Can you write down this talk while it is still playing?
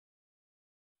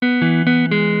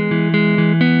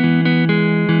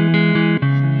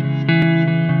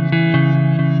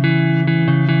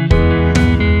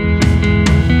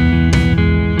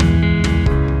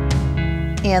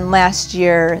last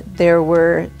year there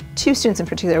were two students in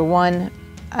particular. One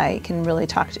I can really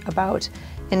talk about,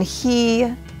 and he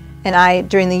and I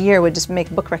during the year would just make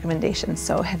book recommendations.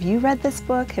 So, have you read this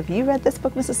book? Have you read this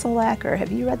book, Mrs. Solak? Or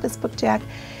have you read this book, Jack?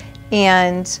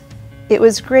 And it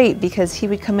was great because he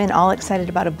would come in all excited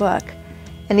about a book.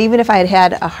 And even if I had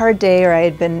had a hard day or I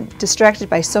had been distracted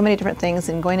by so many different things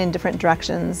and going in different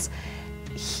directions,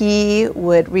 he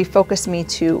would refocus me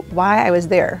to why I was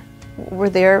there. We're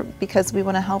there because we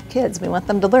want to help kids. We want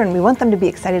them to learn. We want them to be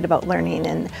excited about learning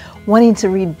and wanting to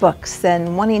read books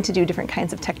and wanting to do different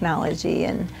kinds of technology.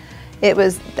 And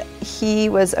he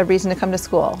was a reason to come to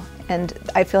school. And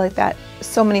I feel like that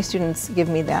so many students give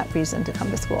me that reason to come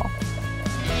to school.